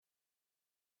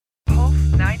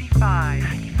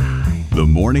The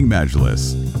Morning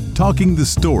Majlis, talking the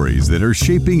stories that are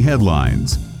shaping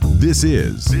headlines. This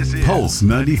is Pulse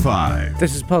 95.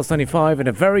 This is Pulse 95 and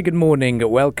a very good morning.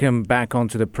 Welcome back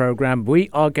onto the program. We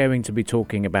are going to be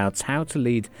talking about how to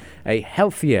lead a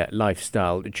healthier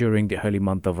lifestyle during the holy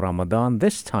month of Ramadan.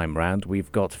 This time round,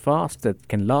 we've got fast that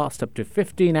can last up to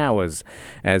 15 hours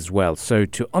as well. So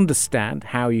to understand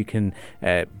how you can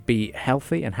be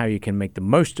healthy and how you can make the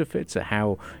most of it, so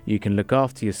how you can look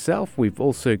after yourself, we've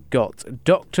also got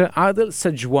Dr. Adil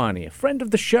Sajwani, a friend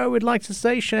of the show, we'd like to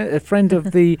say, a friend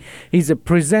of the he's a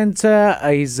presenter,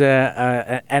 he's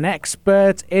an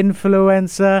expert,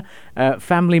 influencer,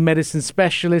 family medicine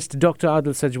specialist. Dr.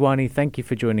 Adil Sajwani, thank you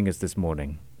for joining us this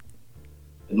morning.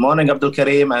 Good morning, Abdul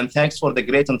Kareem, and thanks for the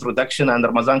great introduction, and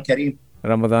Ramadan Kareem.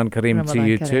 Ramadan Kareem to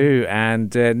you too.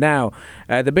 And now,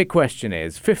 the big question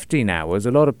is 15 hours.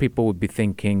 A lot of people would be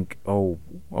thinking, oh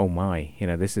my,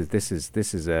 this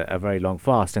is a very long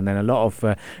fast. And then a lot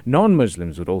of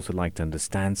non-Muslims would also like to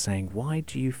understand, saying, why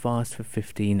do you fast for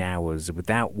 15 hours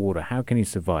without water? How can you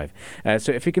survive?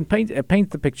 So if you can paint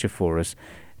the picture for us,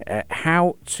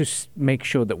 how to make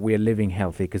sure that we're living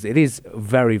healthy, because it is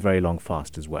very, very long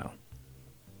fast as well.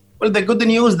 Well, the good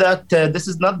news that this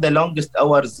is not the longest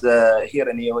hours here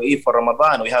in UAE for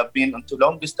Ramadan. We have been into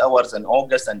longest hours in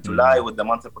August and July with the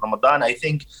month of Ramadan. I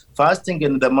think fasting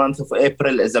in the month of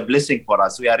April is a blessing for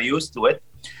us. We are used to it.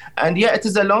 And yeah, it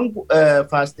is a long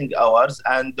fasting hours,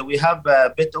 and we have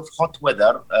a bit of hot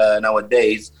weather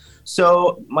nowadays.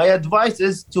 So my advice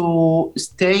is to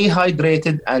stay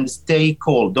hydrated and stay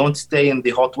cold. Don't stay in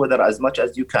the hot weather as much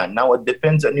as you can. Now, it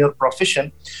depends on your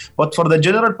profession. But for the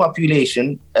general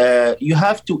population, you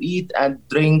have to eat and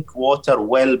drink water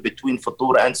well between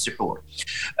futur and suhoor.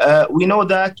 We know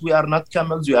that we are not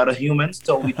camels, we are humans.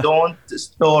 So we don't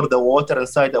store the water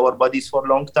inside our bodies for a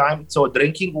long time. So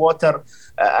drinking water,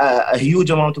 a huge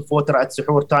amount of water at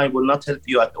suhoor time will not help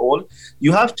you at all.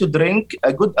 You have to drink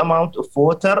a good amount of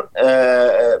water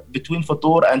between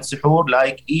futur and suhoor,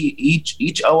 like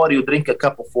each hour you drink a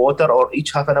cup of water, or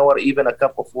each half an hour even a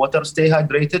cup of water. Stay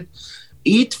hydrated.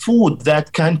 Eat food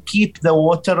that can keep the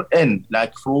water in,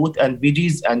 like fruit and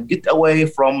veggies, and get away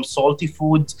from salty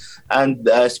foods and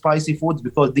spicy foods,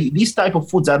 because these type of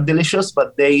foods are delicious,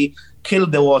 but they kill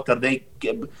the water. They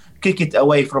kick it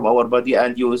away from our body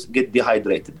and you get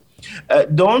dehydrated.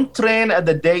 Don't train at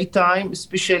the daytime,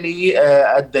 especially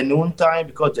at the noon time,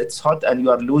 because it's hot and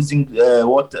you are losing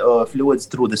water fluids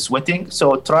through the sweating.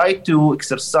 So try to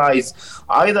exercise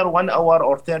either 1 hour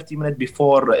or 30 minutes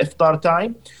before iftar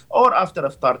time or after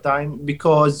iftar time,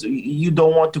 because you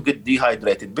don't want to get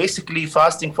dehydrated. Basically,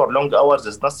 fasting for long hours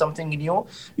is not something new.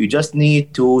 You just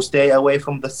need to stay away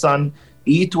from the sun,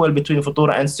 eat well between futur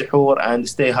and suhoor, and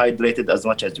stay hydrated as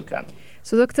much as you can.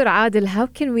 So, Dr. Adil, how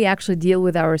can we actually deal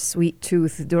with our sweet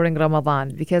tooth during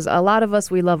Ramadan? Because a lot of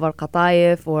us, we love our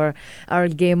qataif or our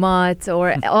gaymat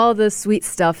or all the sweet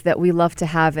stuff that we love to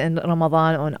have in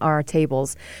Ramadan on our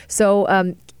tables.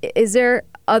 So, is there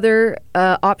other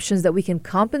options that we can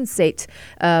compensate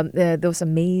those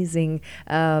amazing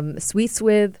sweets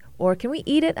with? Or can we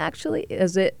eat it actually?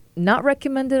 Is it not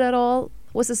recommended at all?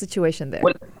 What's the situation there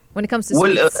when it comes to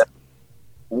sweets?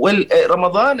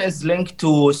 Ramadan is linked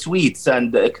to sweets,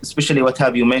 and especially what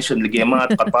have you mentioned, al-gaymat,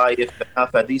 qataif,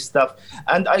 kanafa, these stuff.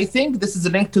 And I think this is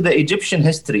linked to the Egyptian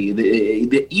history.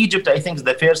 The Egypt, I think, is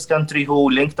the first country who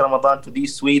linked Ramadan to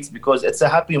these sweets, because it's a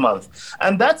happy month.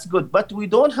 And that's good, but we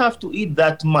don't have to eat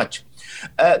that much.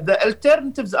 The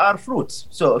alternatives are fruits.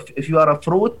 So if you are a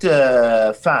fruit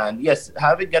fan, yes,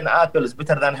 having an apple is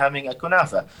better than having a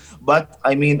kunafa. But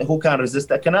I mean, who can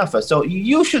resist a kunafa? So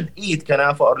you should eat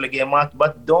kunafa or luqaymat,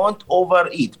 but don't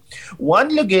overeat.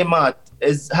 One luqaymat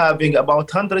is having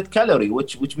about 100 calories,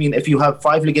 which means if you have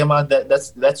 5 luqaymat,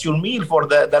 that's your meal for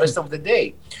the rest of the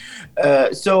day.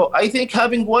 So I think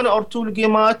having 1 or 2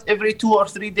 luqaymat every 2 or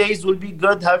 3 days will be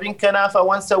good. Having kanafa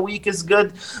once a week is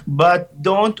good, but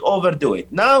don't overdo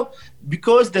it. Now,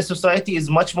 because the society is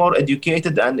much more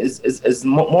educated and is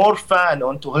more fan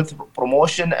onto health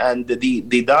promotion and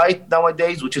the diet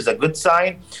nowadays, which is a good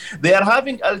sign, they are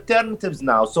having alternatives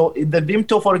now. So in the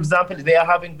Vimto, for example, they are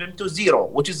having Vimto Zero,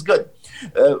 which is good.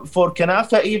 For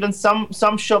kanafa, even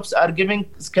some shops are giving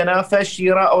kanafa,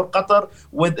 shira or qatar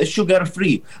with sugar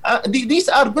free. These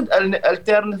are good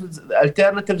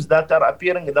alternatives that are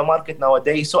appearing in the market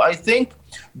nowadays. So I think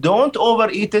don't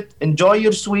overeat it. Enjoy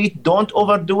your sweet. Don't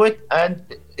overdo it. And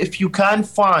if you can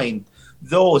find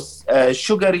those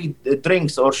sugary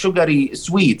drinks or sugary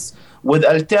sweets with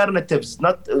alternatives,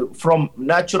 not from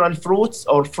natural fruits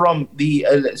or from the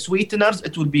sweeteners,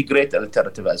 it will be great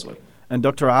alternative as well. And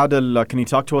Dr. Adel, can you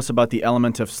talk to us about the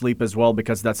element of sleep as well?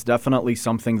 Because that's definitely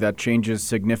something that changes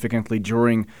significantly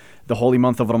during the holy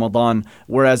month of Ramadan.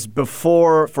 Whereas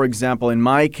before, for example, in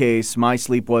my case, my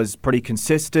sleep was pretty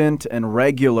consistent and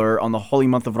regular. On the holy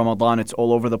month of Ramadan, it's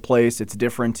all over the place. It's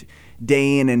different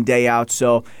day in and day out.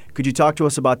 So could you talk to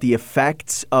us about the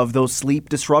effects of those sleep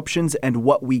disruptions and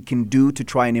what we can do to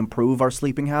try and improve our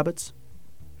sleeping habits?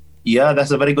 Yeah, that's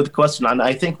a very good question. And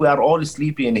I think we are all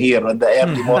sleepy in here at the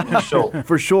early morning show.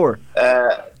 For sure.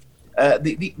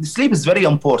 The sleep is very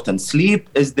important. Sleep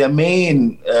is the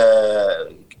main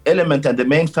element and the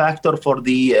main factor for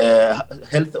the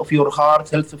health of your heart,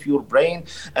 health of your brain,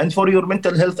 and for your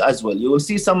mental health as well. You will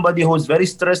see somebody who's very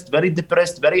stressed, very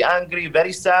depressed, very angry,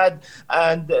 very sad,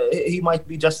 and he might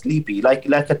be just sleepy, like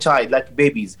a child, like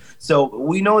babies. So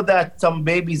we know that some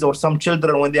babies or some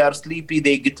children, when they are sleepy,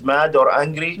 they get mad or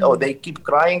angry or they keep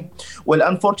crying. Well,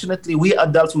 unfortunately, we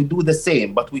adults, we do the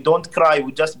same, but we don't cry.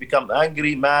 We just become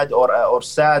angry, mad, or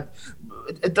sad.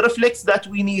 It reflects that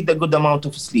we need a good amount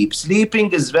of sleep.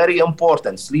 Sleeping is very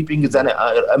important. Sleeping is an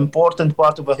important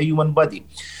part of a human body.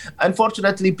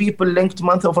 Unfortunately, people linked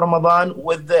month of Ramadan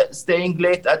with staying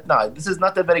late at night. This is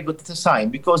not a very good sign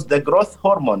because the growth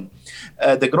hormone,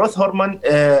 the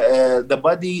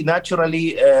body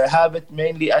naturally have it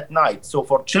mainly at night. So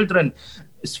for children,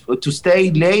 to stay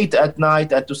late at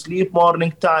night and to sleep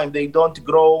morning time, they don't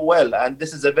grow well. And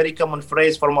this is a very common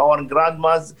phrase from our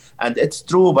grandmas, and it's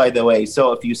true, by the way.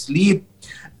 So if you sleep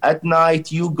at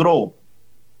night, you grow.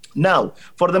 Now,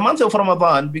 for the month of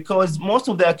Ramadan, because most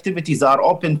of the activities are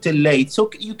open till late, so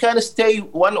you can stay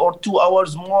 1 or 2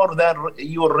 hours more than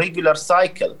your regular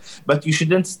cycle, but you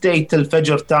shouldn't stay till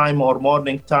Fajr time or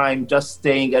morning time just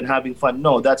staying and having fun.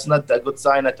 No, that's not a good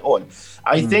sign at all.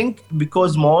 I think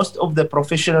because most of the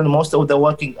professional, most of the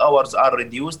working hours are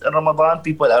reduced in Ramadan,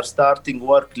 people are starting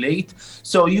work late.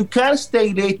 So you can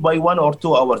stay late by 1 or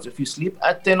 2 hours. If you sleep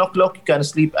at 10 o'clock, you can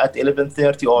sleep at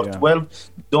 11:30 or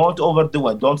 12. Don't overdo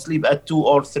it. Don't sleep at 2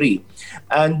 or 3.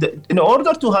 And in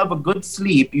order to have a good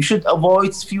sleep, you should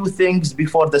avoid few things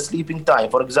before the sleeping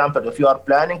time. For example, if you are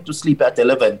planning to sleep at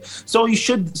 11, so you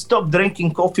should stop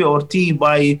drinking coffee or tea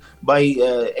by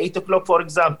 8 o'clock, for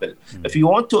example. If you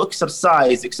want to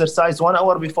exercise 1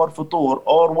 hour before futur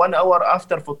or 1 hour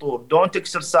after futur. Don't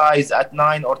exercise at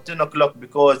 9 or 10 o'clock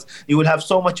because you will have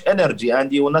so much energy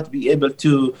and you will not be able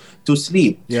to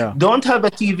sleep. Don't have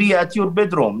a TV at your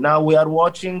bedroom. Now we are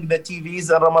watching the TVs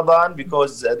in Ramadan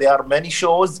because there are many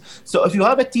shows. So if you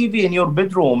have a TV in your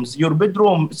bedrooms, your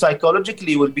bedroom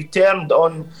psychologically will be turned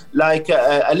on like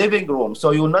a living room.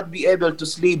 So you will not be able to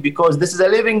sleep because this is a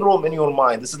living room in your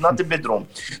mind. This is not a bedroom.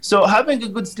 So having a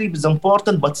good sleep is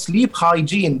important, but sleep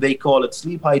hygiene, they call it.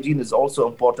 Sleep hygiene is also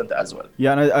important as well.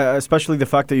 Yeah, and especially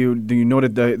the fact that you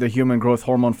noted the human growth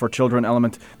hormone for children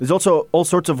element. There's also all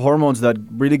sorts of hormones that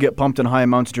really get pumped in high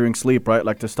amounts during sleep, right?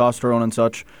 Like testosterone and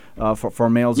such for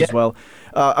males as well.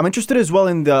 I'm interested as well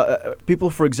in the people,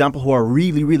 for example, who are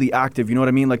really, really active. You know what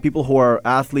I mean? Like people who are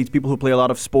athletes, people who play a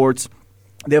lot of sports.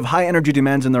 They have high energy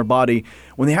demands in their body.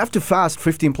 When they have to fast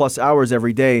 15 plus hours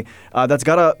every day, that's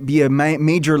got to be a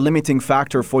major limiting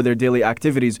factor for their daily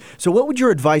activities. So what would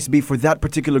your advice be for that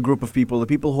particular group of people, the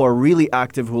people who are really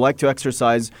active, who like to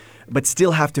exercise, but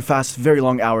still have to fast very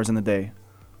long hours in the day?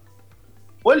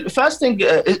 Well, fasting,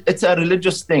 it's a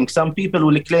religious thing. Some people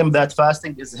will claim that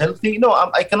fasting is healthy. No,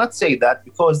 I cannot say that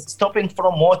because stopping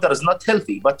from water is not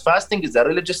healthy. But fasting is a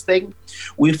religious thing.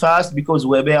 We fast because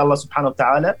we obey Allah subhanahu wa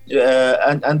ta'ala,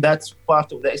 and that's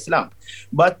part of the Islam.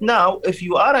 But now, if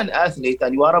you are an athlete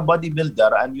and you are a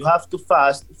bodybuilder and you have to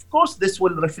fast, of course, this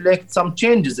will reflect some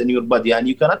changes in your body, and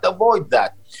you cannot avoid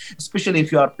that. Especially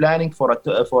if you are planning for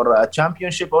a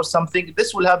championship or something,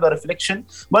 this will have a reflection.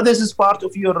 But this is part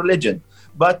of your religion.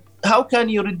 But how can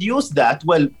you reduce that?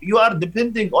 Well, you are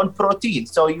depending on protein.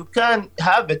 So you can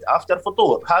have it after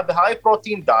futur. Have a high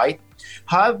protein diet.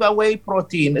 Have a whey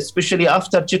protein, especially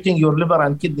after checking your liver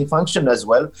and kidney function as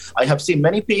well. I have seen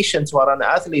many patients who are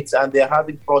athletes and they're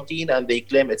having protein and they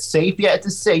claim it's safe. Yeah, it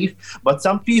is safe, but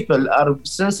some people are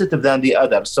sensitive than the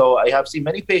others. So I have seen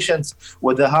many patients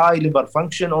with a high liver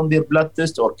function on their blood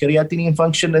test or creatinine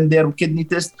function in their kidney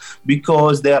test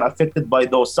because they are affected by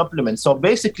those supplements. So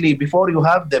basically, before you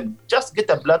have them, just get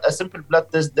a simple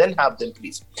blood test, then have them,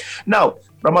 please. Now,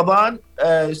 Ramadan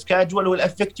schedule will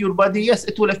affect your body. Yes,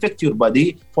 it will affect your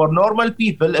body. For normal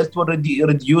people, it will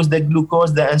reduce the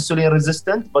glucose, the insulin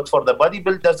resistant. But for the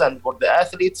bodybuilders and for the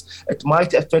athletes, it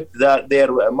might affect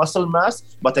their muscle mass.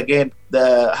 But again,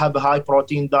 have a high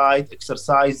protein diet,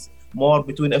 exercise more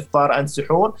between iftar and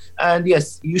suhoor. And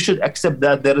yes, you should accept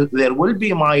that there will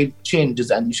be mild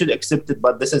changes and you should accept it.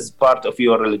 But this is part of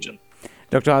your religion.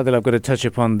 Dr. Adil, I've got to touch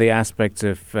upon the aspects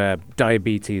of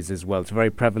diabetes as well. It's very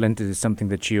prevalent. It is something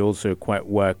that you also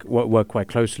work quite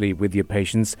closely with your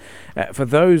patients. For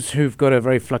those who've got a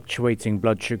very fluctuating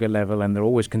blood sugar level and they're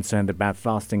always concerned about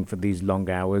fasting for these long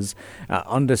hours,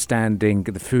 understanding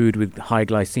the food with high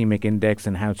glycemic index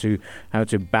and how to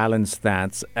balance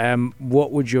that,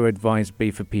 what would your advice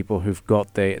be for people who've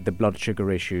got the blood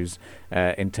sugar issues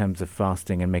in terms of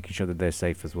fasting and making sure that they're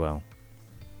safe as well?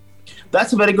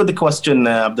 That's a very good question,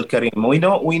 Abdul Karim. We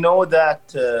know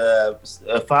that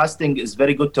fasting is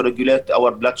very good to regulate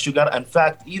our blood sugar. In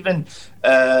fact, even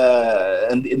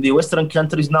in the Western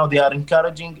countries now, they are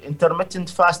encouraging intermittent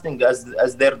fasting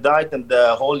as their diet in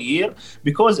the whole year,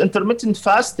 because intermittent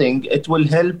fasting, it will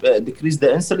help decrease the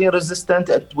insulin resistance,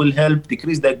 it will help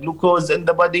decrease the glucose in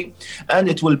the body, and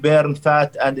it will burn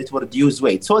fat and it will reduce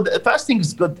weight. So the fasting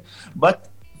is good, but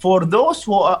for those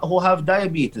who have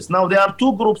diabetes, now there are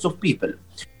two groups of people.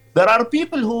 There are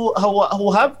people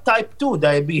who have type 2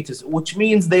 diabetes, which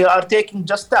means they are taking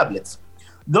just tablets.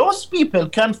 Those people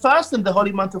can fast in the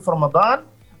holy month of Ramadan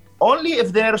only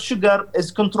if their sugar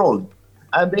is controlled.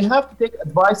 And they have to take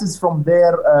advices from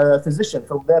their physician,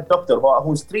 from their doctor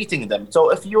who's treating them.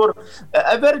 So if your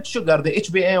average sugar, the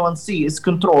HbA1c, is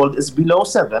controlled, is below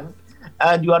 7,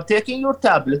 and you are taking your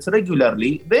tablets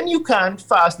regularly, then you can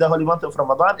fast the holy month of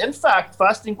Ramadan. In fact,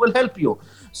 fasting will help you.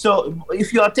 So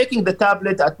if you are taking the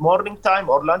tablet at morning time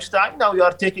or lunchtime, now you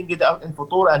are taking it out in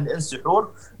Futur and in Suhoor.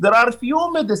 There are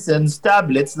few medicines,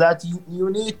 tablets, that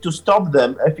you need to stop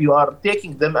them if you are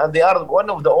taking them, and they are one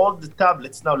of the old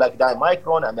tablets now, like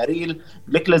Diamicron, Amaril,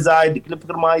 Gliclazide,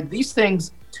 Diclofenac. These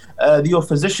things, your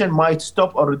physician might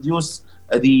stop or reduce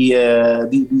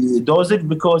the dosage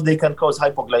because they can cause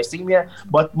hypoglycemia.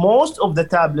 But most of the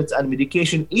tablets and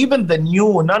medication, even the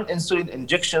new non-insulin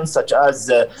injections such as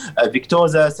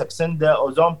Victoza, Saxenda,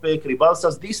 Ozempic,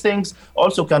 Rybelsus, these things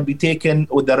also can be taken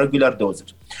with the regular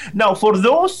dosage. Now, for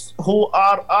those who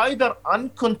are either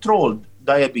uncontrolled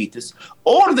diabetes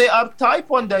or they are type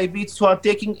 1 diabetes who are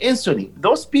taking insulin,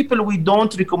 those people, we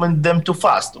don't recommend them to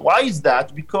fast. Why is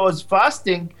that? Because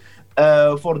fasting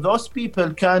for those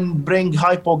people can bring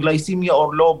hypoglycemia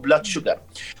or low blood sugar.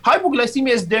 Hypoglycemia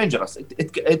is dangerous.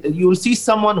 You'll see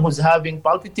someone who's having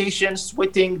palpitations,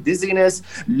 sweating, dizziness,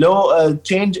 low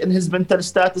change in his mental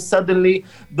status suddenly.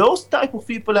 Those type of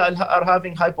people are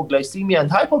having hypoglycemia,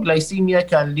 and hypoglycemia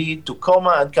can lead to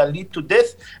coma and can lead to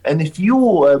death in a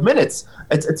few minutes.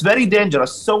 It's very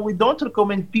dangerous. So we don't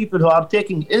recommend people who are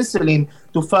taking insulin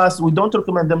to fast. We don't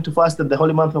recommend them to fast in the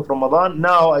holy month of Ramadan.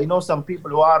 Now, I know some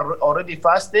people who are already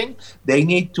fasting. They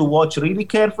need to watch really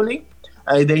carefully.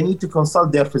 They need to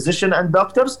consult their physician and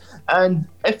doctors. And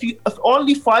if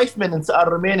only 5 minutes are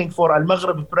remaining for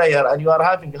Al-Maghrib prayer and you are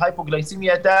having a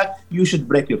hypoglycemia attack, you should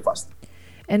break your fast.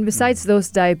 And besides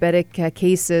those diabetic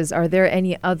cases, are there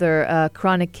any other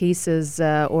chronic cases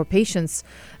or patients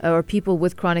or people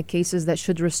with chronic cases that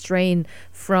should restrain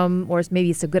from, or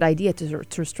maybe it's a good idea to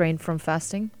restrain from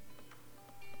fasting?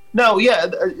 No, yeah,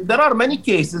 there are many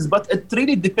cases, but it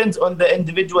really depends on the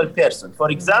individual person. For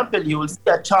example, you will see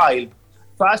a child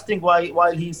fasting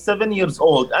while he's 7 years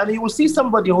old, and you will see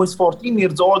somebody who is 14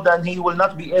 years old and he will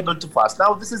not be able to fast.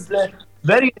 Now, this is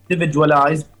very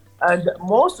individualized. And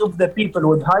most of the people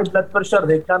with high blood pressure,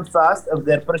 they can fast if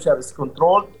their pressure is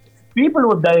controlled. People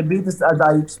with diabetes, as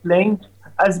I explained,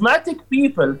 asthmatic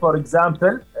people, for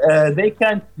example, they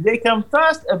can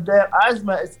fast if their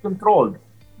asthma is controlled.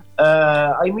 There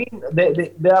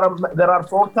are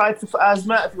 4 types of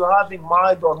asthma. If you're having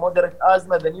mild or moderate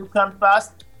asthma, then you can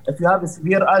fast. If you have a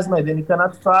severe asthma, then you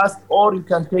cannot fast, or you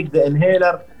can take the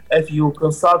inhaler if you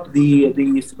consult the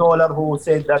scholar who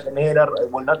said that inhaler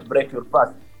will not break your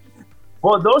fast.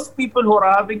 For those people who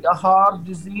are having a heart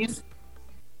disease,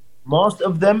 most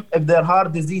of them, if their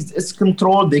heart disease is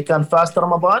controlled, they can fast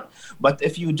Ramadan. But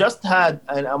if you just had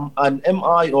an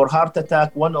MI or heart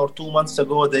attack 1 or 2 months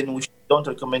ago, then we don't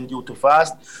recommend you to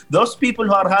fast. Those people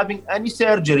who are having any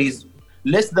surgeries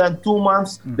less than 2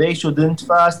 months, they shouldn't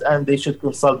fast and they should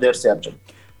consult their surgeon.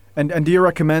 And do you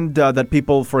recommend that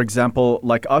people, for example,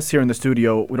 like us here in the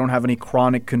studio, we don't have any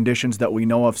chronic conditions that we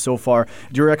know of so far.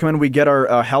 Do you recommend we get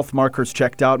our health markers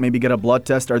checked out, maybe get a blood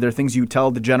test? Are there things you tell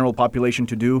the general population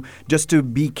to do just to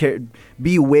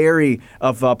be wary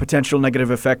of potential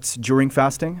negative effects during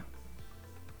fasting?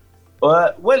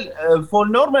 For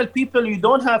normal people, you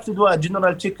don't have to do a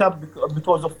general checkup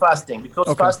because of fasting,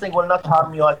 because fasting will not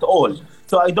harm you at all.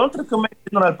 So I don't recommend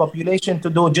general population to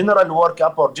do general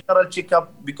workup or general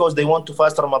checkup because they want to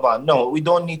fast Ramadan. No, we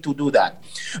don't need to do that.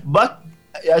 But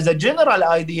as a general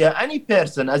idea, any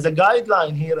person, as a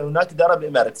guideline here in United Arab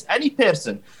Emirates, any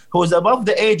person who is above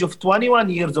the age of 21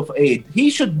 years of age, he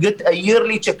should get a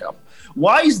yearly checkup.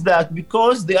 Why is that?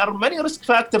 Because there are many risk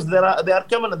factors that are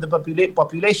common in the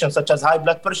population, such as high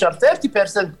blood pressure.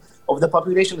 30% of the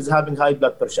population is having high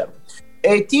blood pressure.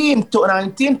 18 to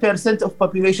 19% of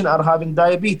population are having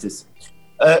diabetes.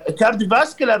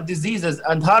 Cardiovascular diseases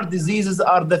and heart diseases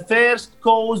are the first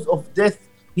cause of death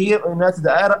here in United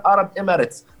Arab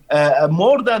Emirates,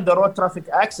 more than the road traffic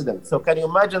accident. So can you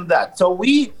imagine that? So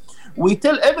we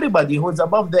tell everybody who is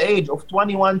above the age of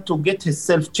 21 to get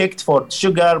himself checked for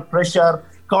sugar, pressure,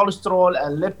 cholesterol,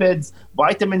 and lipids,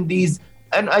 vitamin D's,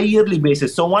 on a yearly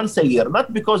basis. So once a year,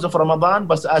 not because of Ramadan,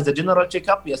 but as a general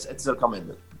checkup, yes, it's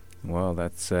recommended. Well,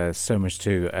 that's so much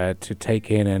to take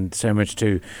in and so much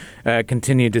to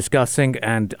continue discussing.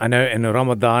 And I know in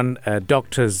Ramadan,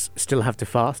 doctors still have to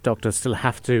fast. Doctors still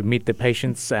have to meet the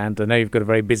patients. And I know you've got a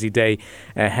very busy day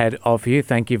ahead of you.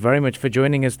 Thank you very much for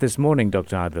joining us this morning,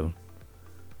 Dr. Adil.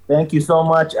 Thank you so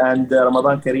much, and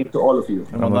Ramadan Kareem to all of you.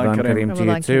 Ramadan Kareem to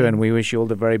you too, and we wish you all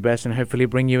the very best and hopefully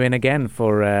bring you in again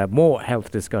for more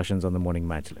health discussions on the Morning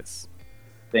Majlis.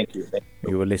 Thank you.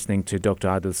 You were listening to Dr.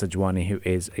 Adil Sajwani, who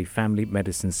is a family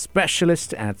medicine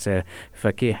specialist at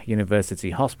Faqih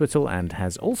University Hospital and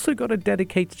has also got a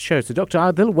dedicated show. So, Dr.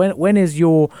 Adil, when is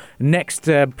your next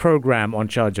program on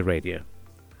Sharjah Radio?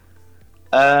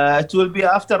 It will be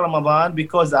after Ramadan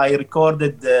because I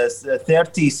recorded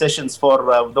 30 sessions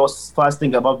for those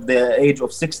fasting above the age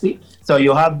of 60. So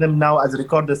you have them now as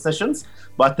recorded sessions,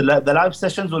 but the live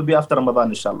sessions will be after Ramadan,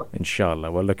 inshallah. Inshallah.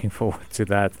 We're looking forward to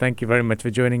that. Thank you very much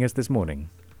for joining us this morning.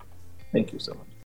 Thank you so much.